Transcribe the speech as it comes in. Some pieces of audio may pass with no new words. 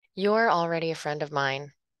You're already a friend of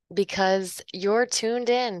mine because you're tuned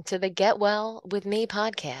in to the Get Well with Me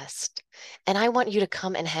podcast. And I want you to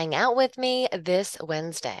come and hang out with me this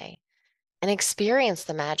Wednesday and experience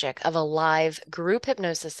the magic of a live group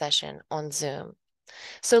hypnosis session on Zoom.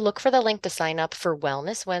 So look for the link to sign up for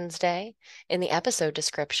Wellness Wednesday in the episode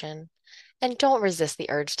description. And don't resist the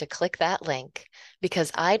urge to click that link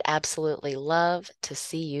because I'd absolutely love to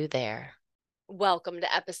see you there. Welcome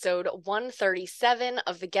to episode 137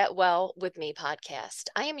 of the Get Well with Me podcast.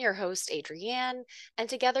 I am your host, Adrienne, and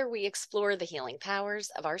together we explore the healing powers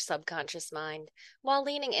of our subconscious mind while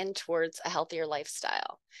leaning in towards a healthier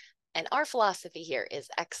lifestyle. And our philosophy here is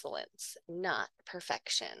excellence, not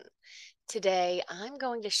perfection. Today, I'm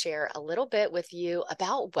going to share a little bit with you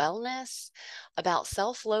about wellness, about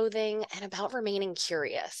self loathing, and about remaining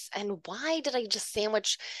curious. And why did I just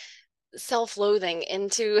sandwich self loathing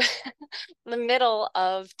into the middle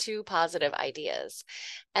of two positive ideas?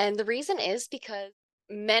 And the reason is because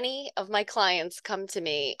many of my clients come to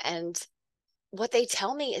me and what they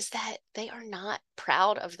tell me is that they are not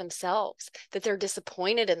proud of themselves, that they're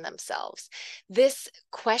disappointed in themselves. This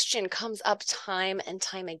question comes up time and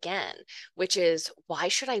time again, which is, why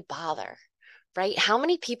should I bother? Right? How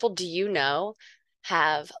many people do you know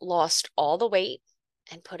have lost all the weight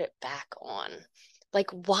and put it back on? Like,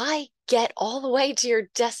 why get all the way to your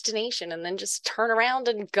destination and then just turn around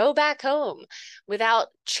and go back home without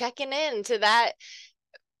checking in to that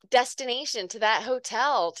destination, to that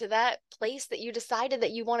hotel, to that place that you decided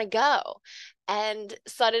that you want to go, and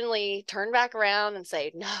suddenly turn back around and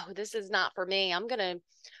say, no, this is not for me. I'm going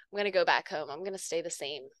to go back home. I'm going to stay the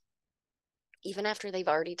same. Even after they've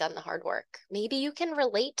already done the hard work. Maybe you can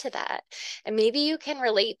relate to that. And maybe you can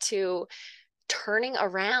relate to turning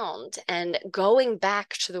around and going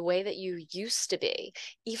back to the way that you used to be,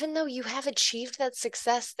 even though you have achieved that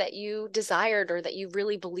success that you desired or that you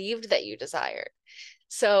really believed that you desired.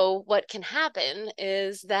 So, what can happen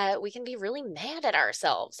is that we can be really mad at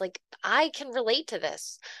ourselves. Like, I can relate to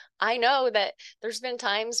this. I know that there's been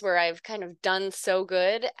times where I've kind of done so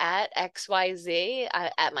good at XYZ,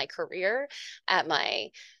 at my career, at my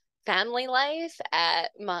family life,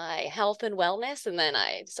 at my health and wellness, and then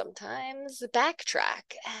I sometimes backtrack.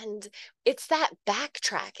 And it's that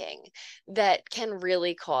backtracking that can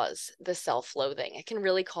really cause the self loathing. It can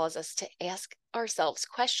really cause us to ask ourselves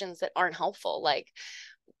questions that aren't helpful, like,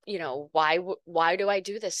 why do I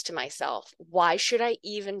do this to myself? Why should I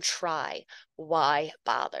even try? Why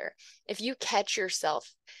bother? If you catch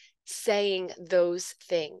yourself saying those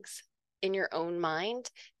things in your own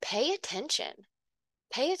mind, pay attention.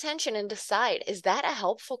 Pay attention and decide, is that a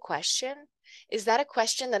helpful question? Is that a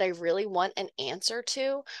question that I really want an answer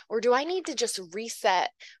to? Or do I need to just reset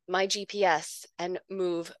my GPS and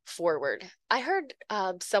move forward? I heard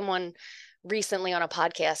someone recently on a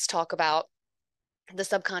podcast talk about the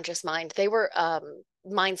subconscious mind. They were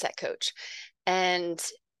mindset coach. And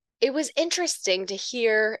it was interesting to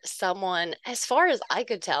hear someone, as far as I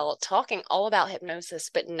could tell, talking all about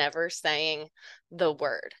hypnosis, but never saying the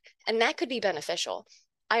word. And that could be beneficial.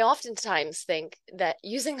 I oftentimes think that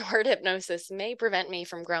using the word hypnosis may prevent me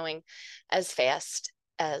from growing as fast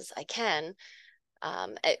as I can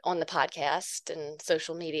on the podcast and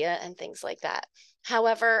social media and things like that.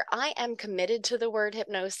 However, I am committed to the word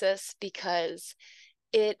hypnosis because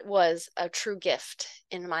it was a true gift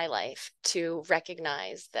in my life to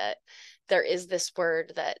recognize that there is this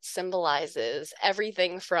word that symbolizes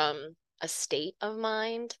everything from a state of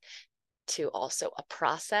mind to also a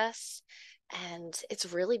process. And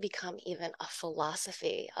it's really become even a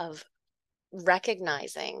philosophy of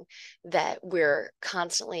recognizing that we're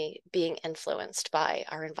constantly being influenced by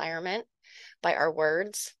our environment, by our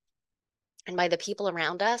words, and by the people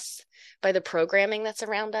around us, by the programming that's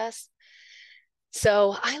around us.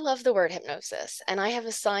 So I love the word hypnosis, and I have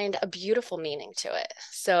assigned a beautiful meaning to it.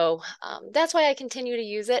 So that's why I continue to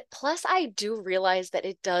use it. Plus, I do realize that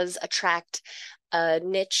it does attract a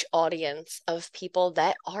niche audience of people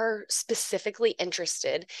that are specifically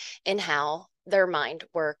interested in how their mind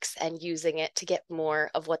works and using it to get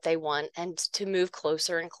more of what they want and to move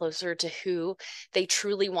closer and closer to who they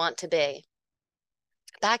truly want to be.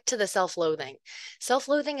 Back to the self loathing. Self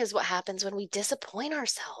loathing is what happens when we disappoint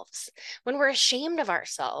ourselves, when we're ashamed of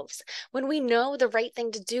ourselves, when we know the right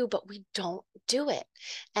thing to do, but we don't do it.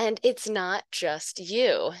 And it's not just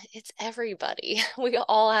you, it's everybody. We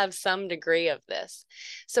all have some degree of this.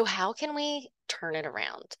 So, how can we turn it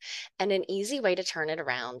around? And an easy way to turn it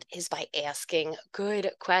around is by asking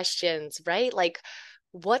good questions, right? Like,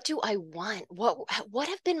 what do I want? What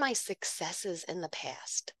have been my successes in the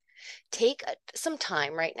past? Take some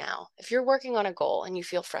time right now. If you're working on a goal and you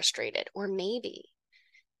feel frustrated, or maybe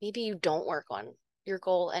maybe you don't work on your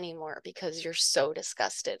goal anymore because you're so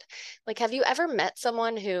disgusted. Like, have you ever met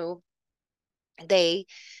someone who they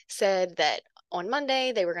said that on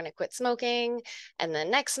Monday they were going to quit smoking, and then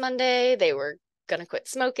next Monday they were going to quit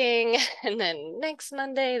smoking, and then next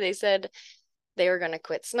Monday they said they were going to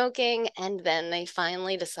quit smoking, and then they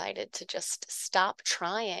finally decided to just stop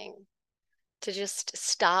trying, to just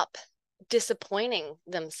stop disappointing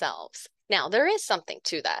themselves. Now, there is something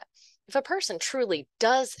to that. If a person truly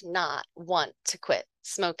does not want to quit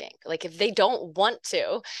smoking, like if they don't want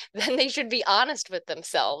to, then they should be honest with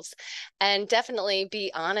themselves and definitely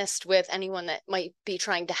be honest with anyone that might be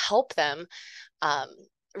trying to help them um,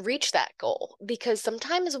 reach that goal, because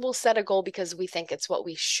sometimes we'll set a goal because we think it's what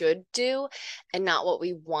we should do and not what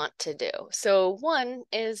we want to do. So one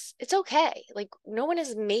is, it's okay. Like, no one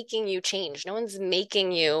is making you change. No one's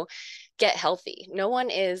making you get healthy. No one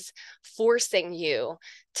is forcing you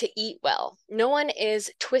to eat well. No one is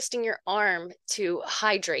twisting your arm to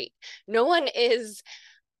hydrate. No one is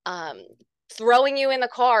um, throwing you in the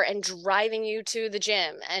car and driving you to the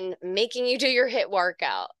gym and making you do your HIIT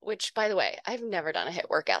workout, which, by the way, I've never done a HIIT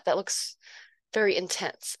workout. That looks very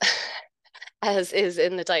intense, as is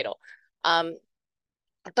in the title. Um,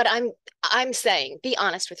 but I'm saying, be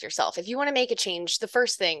honest with yourself. If you want to make a change, the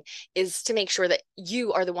first thing is to make sure that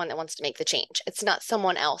you are the one that wants to make the change. It's not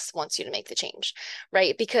someone else wants you to make the change,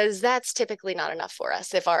 right? Because that's typically not enough for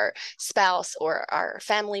us. If our spouse or our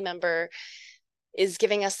family member is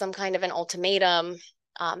giving us some kind of an ultimatum,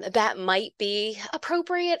 that might be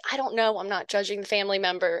appropriate. I don't know. I'm not judging the family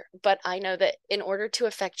member, but I know that in order to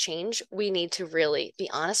affect change, we need to really be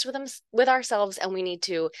honest with them, with ourselves, and we need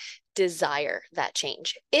to desire that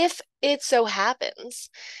change. If it so happens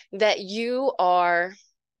that you are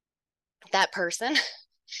that person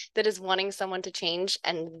that is wanting someone to change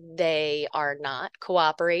and they are not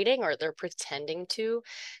cooperating or they're pretending to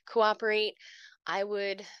cooperate, I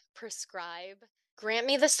would prescribe, grant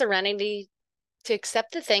me the serenity to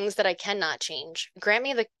accept the things that I cannot change. Grant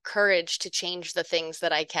me the courage to change the things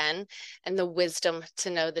that I can and the wisdom to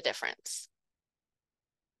know the difference.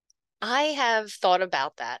 I have thought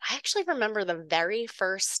about that. I actually remember the very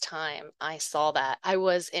first time I saw that. I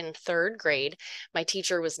was in third grade. My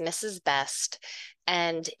teacher was Mrs. Best,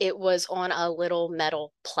 and it was on a little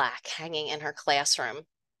metal plaque hanging in her classroom.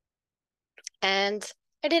 And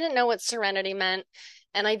I didn't know what serenity meant,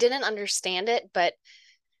 and I didn't understand it, but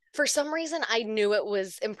for some reason, I knew it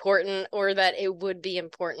was important or that it would be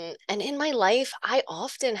important. And in my life, I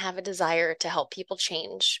often have a desire to help people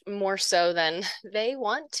change more so than they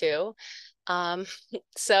want to. Um,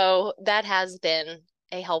 so that has been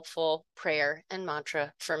a helpful prayer and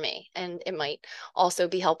mantra for me. And it might also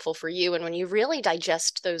be helpful for you. And when you really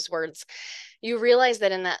digest those words, you realize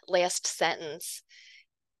that in that last sentence,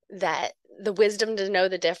 that the wisdom to know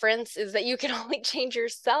the difference is that you can only change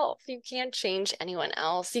yourself. You can't change anyone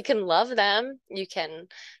else. You can love them. You can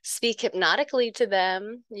speak hypnotically to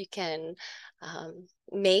them. You can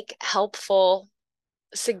make helpful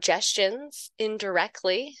suggestions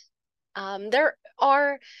indirectly. There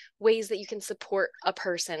are ways that you can support a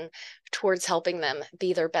person towards helping them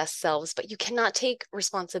be their best selves, but you cannot take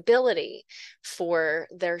responsibility for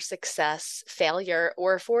their success, failure,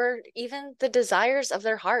 or for even the desires of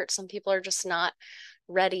their heart. Some people are just not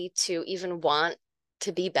ready to even want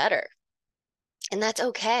to be better. And that's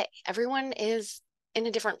okay. Everyone is in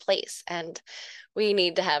a different place, and we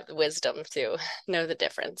need to have the wisdom to know the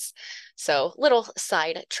difference. So, little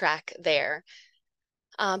side track there.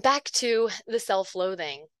 Back to the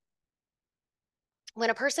self-loathing.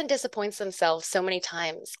 When a person disappoints themselves so many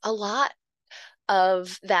times, a lot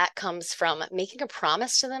of that comes from making a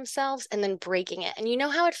promise to themselves and then breaking it. And you know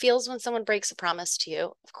how it feels when someone breaks a promise to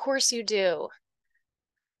you? Of course you do.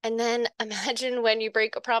 And then imagine when you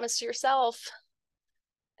break a promise to yourself,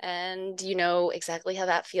 and you know exactly how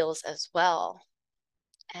that feels as well.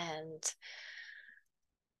 And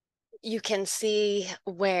you can see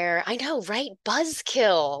where, I know, right?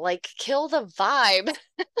 Buzzkill, like kill the vibe.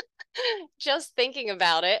 Just thinking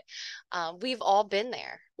about it, we've all been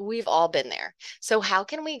there. We've all been there. So how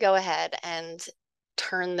can we go ahead and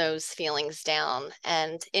turn those feelings down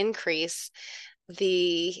and increase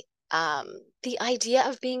the the idea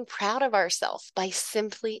of being proud of ourselves by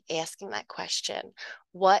simply asking that question?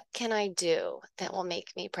 What can I do that will make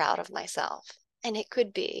me proud of myself? And it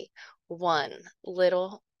could be one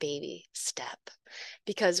little baby step.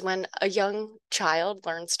 Because when a young child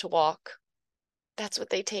learns to walk, that's what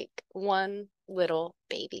they take, one little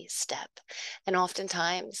baby step. And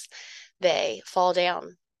oftentimes they fall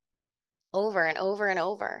down over and over and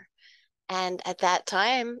over. And at that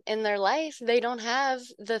time in their life, they don't have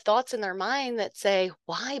the thoughts in their mind that say,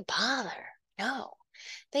 why bother? No,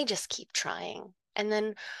 they just keep trying. And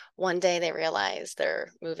then one day they realize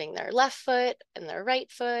they're moving their left foot and their right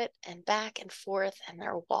foot and back and forth, and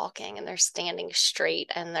they're walking and they're standing straight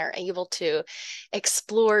and they're able to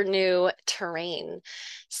explore new terrain.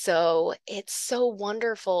 So it's so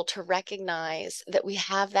wonderful to recognize that we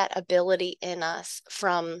have that ability in us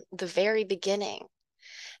from the very beginning.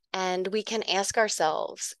 And we can ask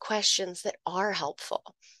ourselves questions that are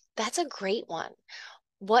helpful. That's a great one.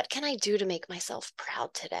 What can I do to make myself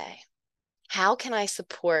proud today? How can I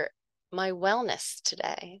support my wellness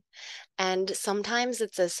today? And sometimes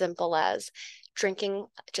it's as simple as drinking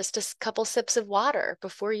just a couple sips of water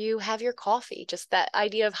before you have your coffee, just that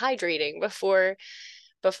idea of hydrating before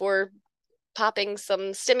popping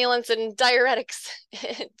some stimulants and diuretics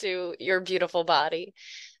into your beautiful body.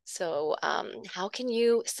 So, how can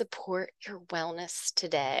you support your wellness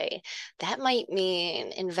today? That might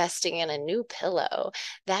mean investing in a new pillow.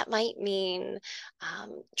 That might mean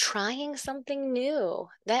trying something new.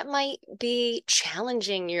 That might be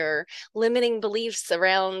challenging your limiting beliefs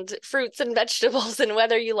around fruits and vegetables and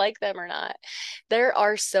whether you like them or not. There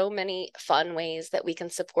are so many fun ways that we can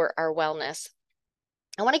support our wellness.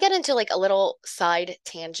 I want to get into like a little side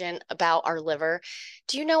tangent about our liver.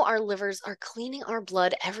 Do you know our livers are cleaning our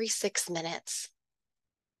blood every 6 minutes?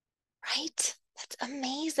 Right? That's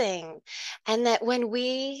amazing. And that when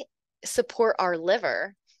we support our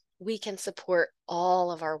liver, we can support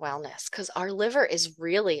all of our wellness because our liver is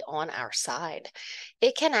really on our side.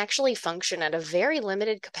 It can actually function at a very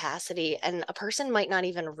limited capacity, and a person might not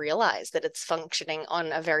even realize that it's functioning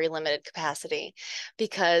on a very limited capacity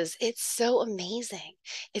because it's so amazing.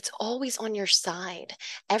 It's always on your side.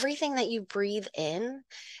 Everything that you breathe in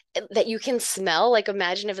that you can smell, like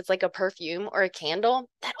imagine if it's like a perfume or a candle,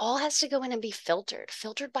 that all has to go in and be filtered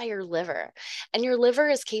by your liver. And your liver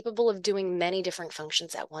is capable of doing many different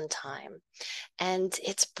functions at one time. And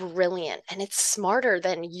it's brilliant and it's smarter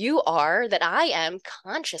than you are, that I am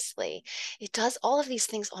consciously. It does all of these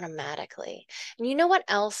things automatically. And you know what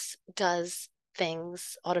else does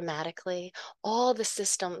things automatically? All the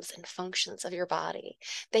systems and functions of your body.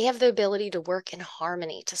 They have the ability to work in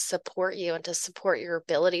harmony to support you and to support your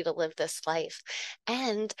ability to live this life.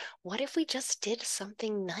 And what if we just did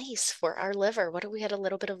something nice for our liver? What if we had a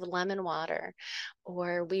little bit of lemon water,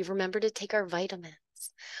 or we remember to take our vitamins,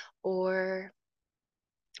 or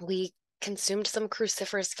we consumed some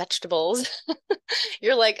cruciferous vegetables?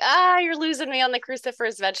 You're like, you're losing me on the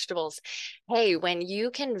cruciferous vegetables. Hey, when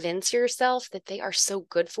you convince yourself that they are so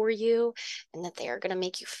good for you and that they are going to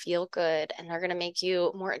make you feel good and they're going to make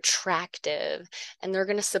you more attractive and they're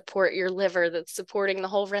going to support your liver that's supporting the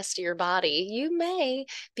whole rest of your body, you may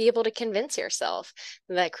be able to convince yourself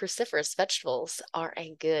that cruciferous vegetables are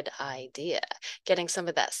a good idea. Getting some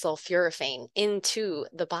of that sulforaphane into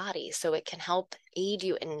the body so it can help aid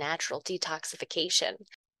you in natural detoxification.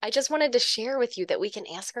 I just wanted to share with you that we can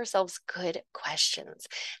ask ourselves good questions.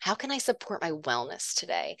 How can I support my wellness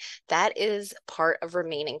today? That is part of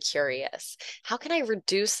remaining curious. How can I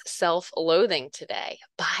reduce self-loathing today?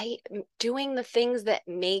 By doing the things that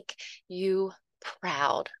make you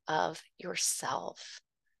proud of yourself.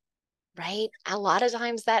 Right? A lot of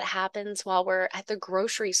times that happens while we're at the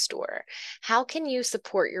grocery store. How can you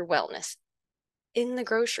support your wellness in the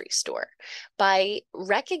grocery store by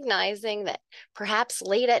recognizing that perhaps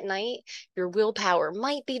late at night your willpower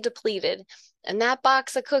might be depleted, and that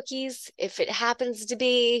box of cookies, if it happens to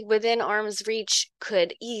be within arm's reach,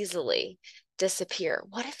 could easily disappear?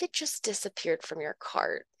 What if it just disappeared from your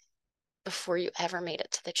cart before you ever made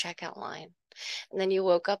it to the checkout line? And then you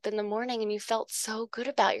woke up in the morning and you felt so good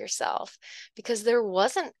about yourself because there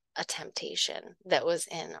wasn't a temptation that was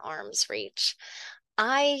in arm's reach.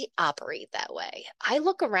 I operate that way. I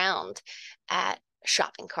look around at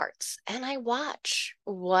shopping carts and I watch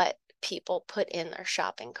what people put in their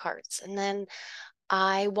shopping carts. And then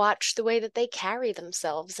I watch the way that they carry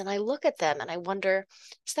themselves and I look at them and I wonder,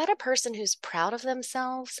 is that a person who's proud of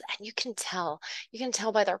themselves? And you can tell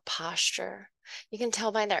by their posture. You can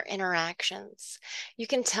tell by their interactions. You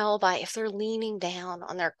can tell by if they're leaning down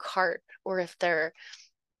on their cart or if they're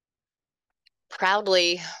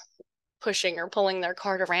proudly pushing or pulling their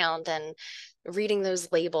cart around and reading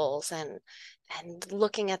those labels and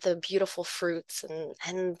looking at the beautiful fruits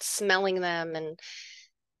and smelling them and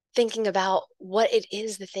thinking about what it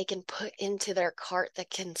is that they can put into their cart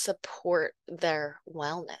that can support their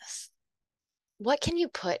wellness. What can you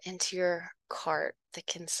put into your cart that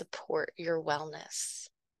can support your wellness?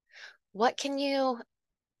 What can you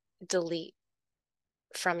delete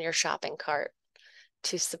from your shopping cart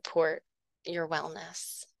to support your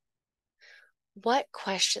wellness? What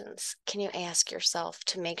questions can you ask yourself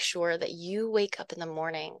to make sure that you wake up in the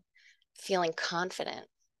morning feeling confident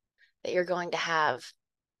that you're going to have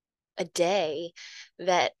a day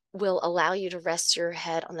that will allow you to rest your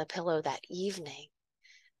head on the pillow that evening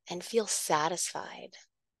and feel satisfied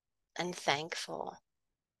and thankful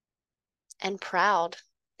and proud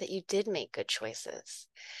that you did make good choices?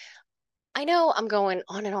 I know I'm going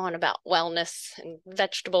on and on about wellness and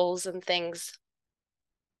vegetables and things,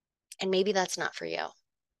 and maybe that's not for you.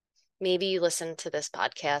 Maybe you listen to this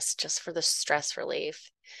podcast just for the stress relief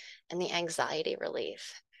and the anxiety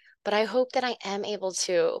relief. But I hope that I am able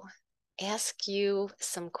to ask you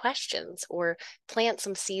some questions or plant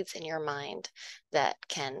some seeds in your mind that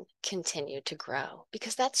can continue to grow,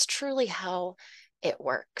 because that's truly how it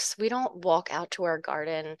works. We don't walk out to our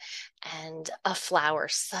garden and a flower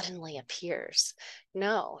suddenly appears.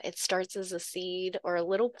 No, it starts as a seed or a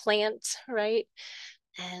little plant, right?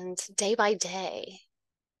 And day by day,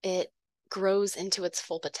 it grows into its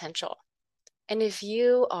full potential. And if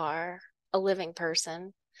you are a living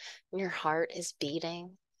person and your heart is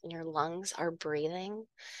beating and your lungs are breathing,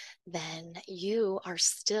 then you are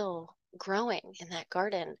still growing in that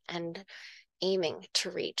garden and aiming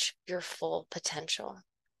to reach your full potential.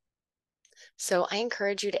 So I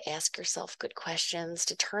encourage you to ask yourself good questions,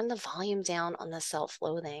 to turn the volume down on the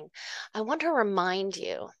self-loathing. I want to remind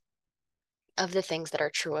you of the things that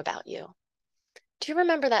are true about you. Do you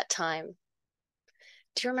remember that time?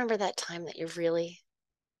 Do you remember that time that you really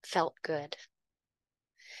felt good?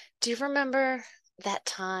 Do you remember that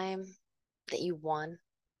time that you won?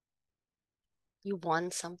 You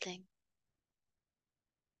won something.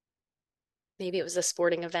 Maybe it was a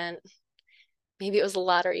sporting event. Maybe it was a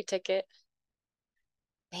lottery ticket.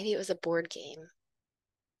 Maybe it was a board game.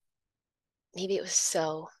 Maybe it was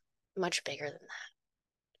so much bigger than that.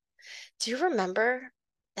 Do you remember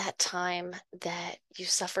that time that you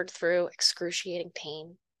suffered through excruciating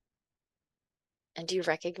pain? And do you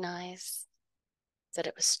recognize that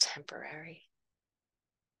it was temporary?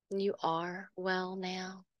 And you are well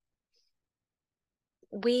now.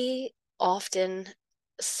 We often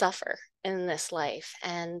suffer in this life,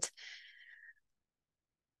 and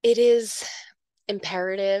it is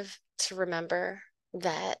imperative to remember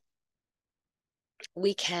that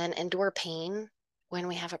we can endure pain when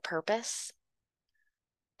we have a purpose.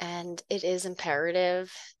 And it is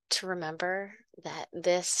imperative to remember that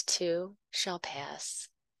this too shall pass.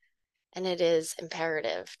 And it is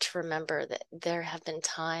imperative to remember that there have been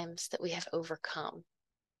times that we have overcome.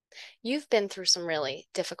 You've been through some really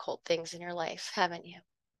difficult things in your life, haven't you?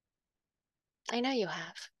 I know you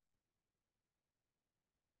have.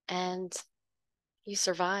 And you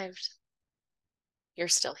survived. You're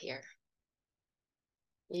still here.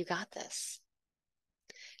 You got this.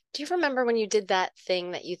 Do you remember when you did that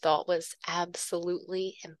thing that you thought was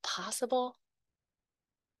absolutely impossible?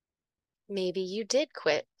 Maybe you did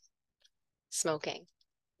quit smoking.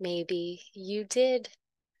 Maybe you did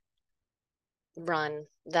run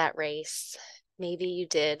that race. Maybe you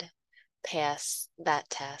did pass that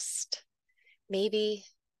test. Maybe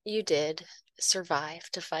you did survive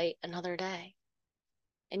to fight another day.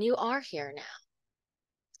 And you are here now.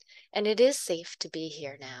 And it is safe to be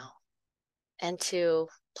here now and to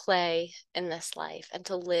play in this life and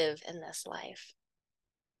to live in this life.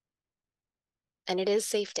 And it is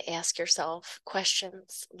safe to ask yourself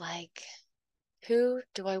questions like, who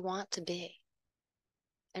do I want to be?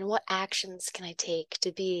 And what actions can I take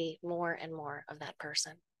to be more and more of that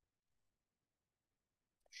person?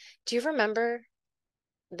 Do you remember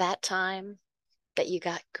that time that you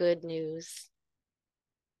got good news?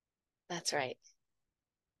 That's right.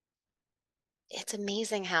 It's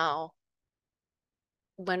amazing how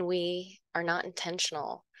when we are not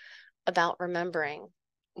intentional about remembering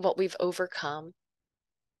what we've overcome,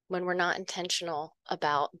 when we're not intentional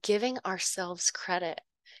about giving ourselves credit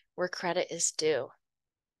where credit is due,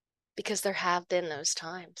 because there have been those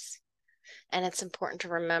times. And it's important to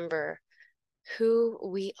remember who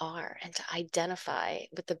we are and to identify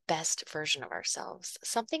with the best version of ourselves.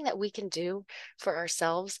 Something that we can do for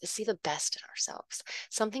ourselves is see the best in ourselves.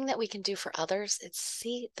 Something that we can do for others is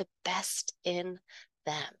see the best in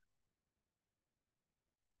them.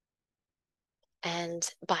 And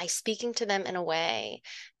by speaking to them in a way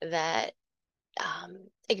that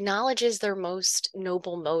acknowledges their most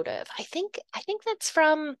noble motive. I think that's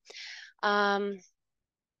from How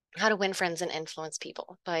to Win Friends and Influence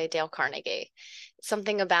People by Dale Carnegie.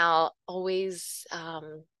 Something about always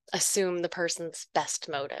assume the person's best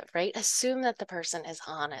motive, right? Assume that the person is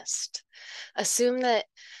honest. Assume that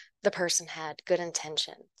the person had good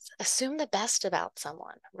intentions. Assume the best about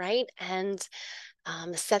someone, right? And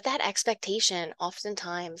set that expectation.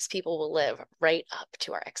 Oftentimes, people will live right up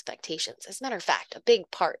to our expectations. As a matter of fact, a big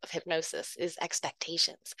part of hypnosis is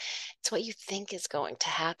expectations. It's what you think is going to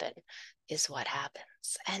happen is what happens.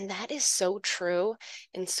 And that is so true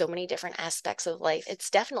in so many different aspects of life.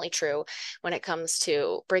 It's definitely true when it comes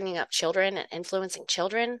to bringing up children and influencing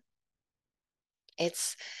children.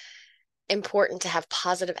 It's important to have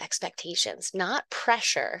positive expectations, not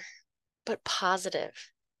pressure, but positive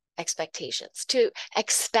expectations, to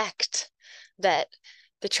expect that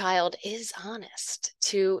the child is honest,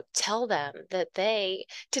 to tell them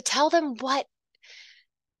to tell them what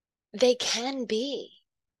they can be.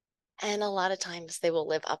 And a lot of times they will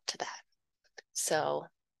live up to that. So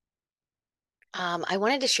I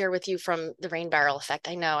wanted to share with you from The Rain Barrel Effect.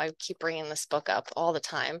 I know I keep bringing this book up all the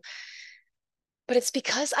time, but it's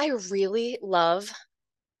because I really love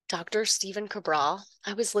Dr. Stephen Cabral.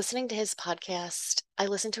 I was listening to his podcast. I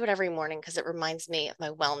listen to it every morning because it reminds me of my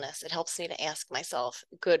wellness. It helps me to ask myself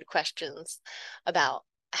good questions about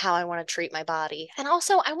how I want to treat my body. And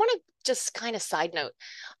also, I want to just kind of side note,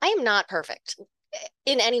 I am not perfect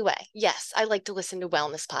in any way. Yes, I like to listen to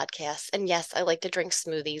wellness podcasts. And yes, I like to drink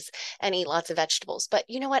smoothies and eat lots of vegetables. But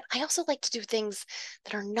you know what? I also like to do things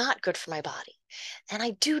that are not good for my body. And I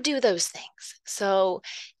do those things. So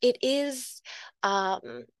it is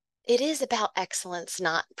um it is about excellence,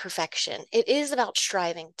 not perfection. It is about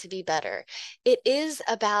striving to be better. It is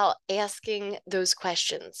about asking those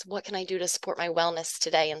questions. What can I do to support my wellness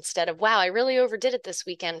today? Instead of, wow, I really overdid it this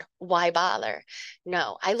weekend. Why bother?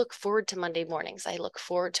 No, I look forward to Monday mornings. I look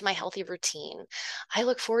forward to my healthy routine. I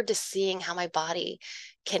look forward to seeing how my body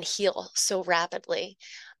can heal so rapidly.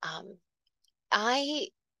 Um, I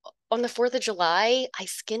on the 4th of July, I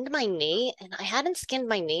skinned my knee, and I hadn't skinned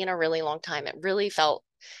my knee in a really long time. It really felt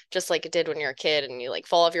just like it did when you're a kid and you like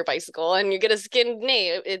fall off your bicycle and you get a skinned knee.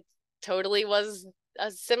 It totally was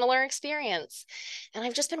a similar experience. And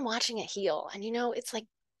I've just been watching it heal. And it's like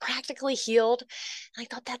practically healed. And I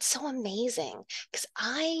thought that's so amazing because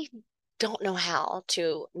I don't know how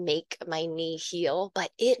to make my knee heal,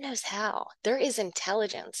 but it knows how. There is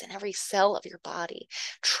intelligence in every cell of your body,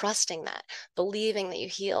 trusting that, believing that you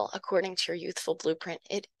heal according to your youthful blueprint.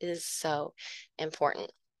 It is so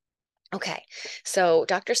important. Okay, so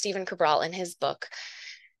Dr. Stephen Cabral in his book,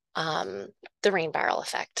 The Rain Barrel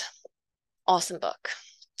Effect, awesome book.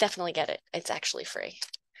 Definitely get it. It's actually free.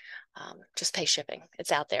 Just pay shipping.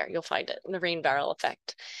 It's out there. You'll find it. The Rain Barrel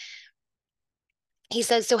Effect. He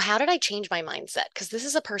says, so how did I change my mindset? Because this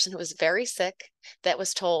is a person who was very sick that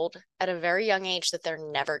was told at a very young age that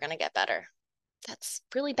they're never going to get better. That's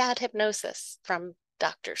really bad hypnosis from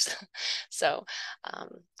doctors. So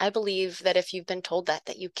I believe that if you've been told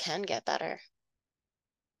that you can get better.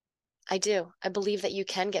 I do. I believe that you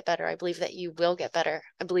can get better. I believe that you will get better.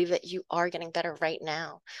 I believe that you are getting better right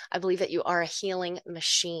now. I believe that you are a healing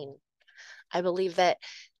machine. I believe that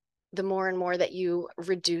the more and more that you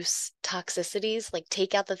reduce toxicities, like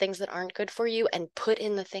take out the things that aren't good for you and put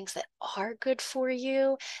in the things that are good for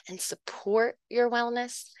you and support your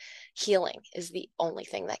wellness, healing is the only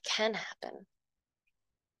thing that can happen.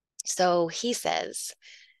 So he says,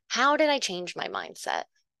 how did I change my mindset?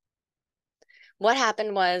 What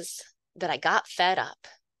happened was that I got fed up.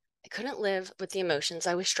 I couldn't live with the emotions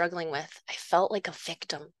I was struggling with. I felt like a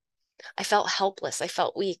victim. I felt helpless. I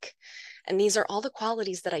felt weak. And these are all the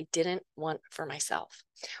qualities that I didn't want for myself.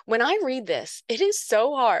 When I read this, it is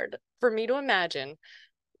so hard for me to imagine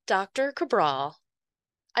Dr. Cabral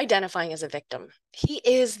identifying as a victim. He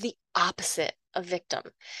is the opposite of victim.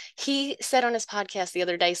 He said on his podcast the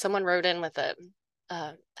other day, someone wrote in with a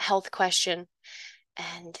health question,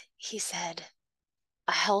 and he said,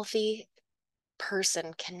 a healthy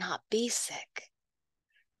person cannot be sick.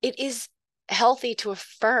 It is healthy to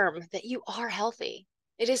affirm that you are healthy.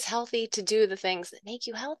 It is healthy to do the things that make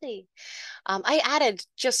you healthy. I added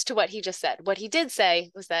just to what he just said. What he did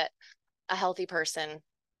say was that a healthy person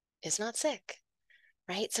is not sick,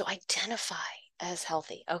 right? So identify as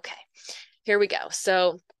healthy. Okay, here we go.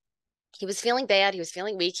 So he was feeling bad. He was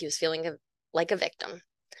feeling weak. He was feeling like a victim.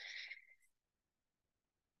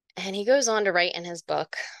 And he goes on to write in his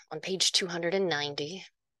book on page 290.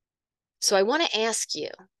 So I want to ask you,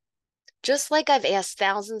 just like I've asked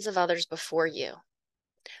thousands of others before you,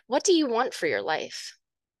 what do you want for your life?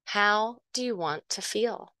 How do you want to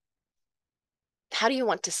feel? How do you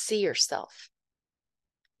want to see yourself?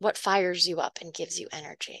 What fires you up and gives you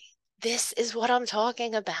energy? This is what I'm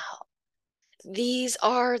talking about. These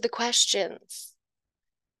are the questions.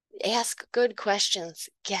 Ask good questions,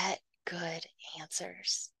 get good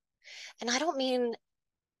answers. And I don't mean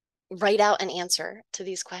write out an answer to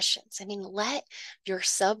these questions. I mean, let your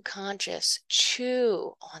subconscious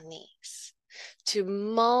chew on these, to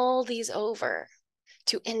mull these over,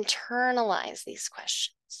 to internalize these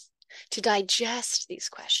questions, to digest these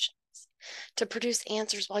questions, to produce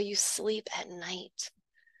answers while you sleep at night.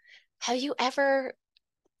 Have you ever,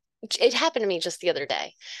 it happened to me just the other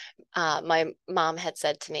day. My mom had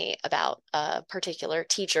said to me about a particular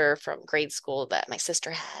teacher from grade school that my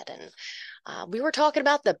sister had, and we were talking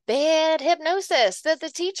about the bad hypnosis that the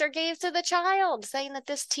teacher gave to the child, saying that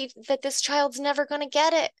this child's never going to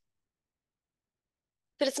get it,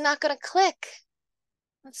 that it's not going to click.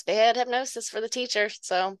 That's bad hypnosis for the teacher.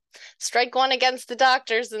 So, strike one against the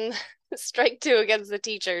doctors and strike two against the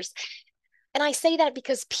teachers. And I say that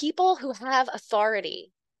because people who have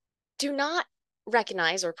authority do not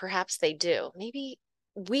recognize, or perhaps they do. Maybe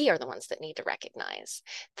we are the ones that need to recognize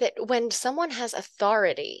that when someone has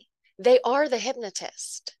authority, they are the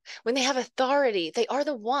hypnotist. When they have authority, they are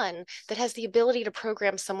the one that has the ability to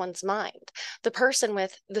program someone's mind. The person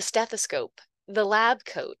with the stethoscope, the lab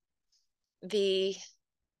coat, the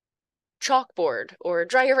chalkboard or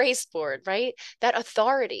dry erase board, right? That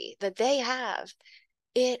authority that they have,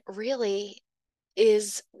 it really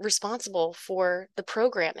is responsible for the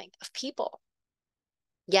programming of people.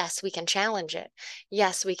 Yes, we can challenge it.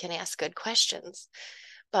 Yes, we can ask good questions.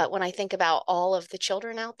 But when I think about all of the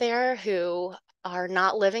children out there who are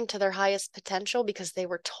not living to their highest potential because they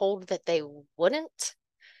were told that they wouldn't,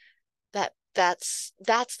 that's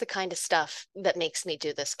the kind of stuff that makes me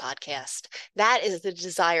do this podcast. That is the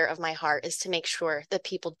desire of my heart, is to make sure that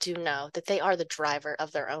people do know that they are the driver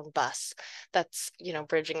of their own bus. That's,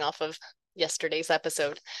 bridging off of yesterday's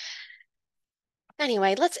episode.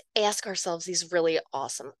 Anyway, let's ask ourselves these really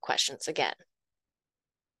awesome questions again.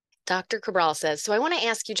 Dr. Cabral says, so I want to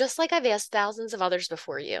ask you, just like I've asked thousands of others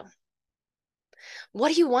before you, what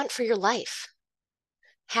do you want for your life?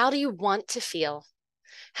 How do you want to feel?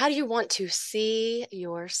 How do you want to see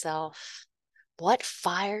yourself? What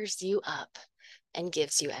fires you up and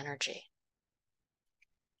gives you energy?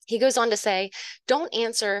 He goes on to say, don't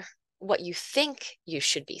answer what you think you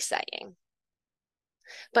should be saying,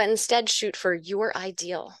 but instead shoot for your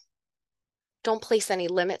ideal. Don't place any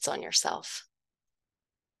limits on yourself.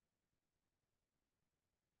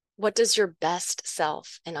 What does your best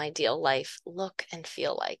self and ideal life look and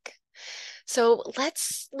feel like? So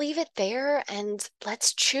let's leave it there and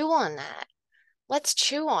let's chew on that. Let's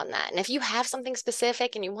chew on that. And if you have something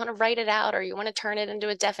specific and you want to write it out, or you want to turn it into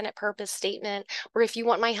a definite purpose statement, or if you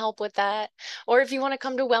want my help with that, or if you want to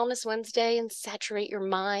come to Wellness Wednesday and saturate your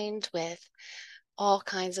mind with all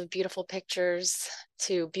kinds of beautiful pictures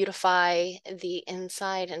to beautify the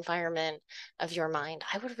inside environment of your mind,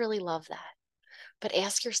 I would really love that. But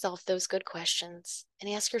ask yourself those good questions,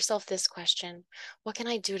 and ask yourself this question: what can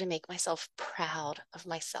I do to make myself proud of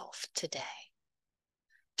myself today?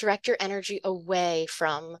 Direct your energy away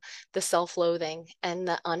from the self-loathing and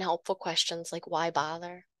the unhelpful questions like, why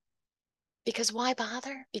bother? Because why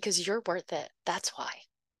bother? Because you're worth it. That's why.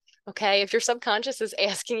 Okay. If your subconscious is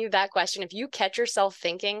asking you that question, if you catch yourself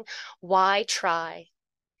thinking, why try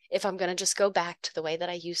if I'm going to just go back to the way that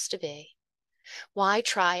I used to be? Why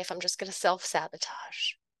try if I'm just going to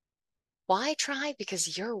self-sabotage? Why try?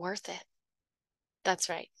 Because you're worth it. That's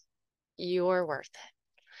right. You're worth it.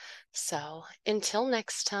 So until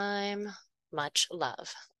next time, much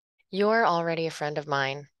love. You're already a friend of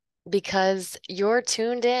mine because you're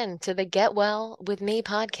tuned in to the Get Well with Me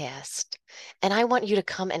podcast. And I want you to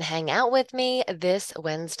come and hang out with me this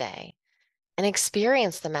Wednesday and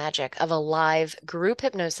experience the magic of a live group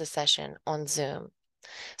hypnosis session on Zoom.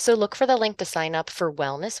 So look for the link to sign up for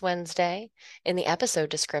Wellness Wednesday in the episode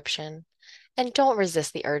description. And don't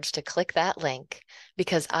resist the urge to click that link,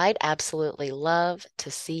 because I'd absolutely love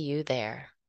to see you there.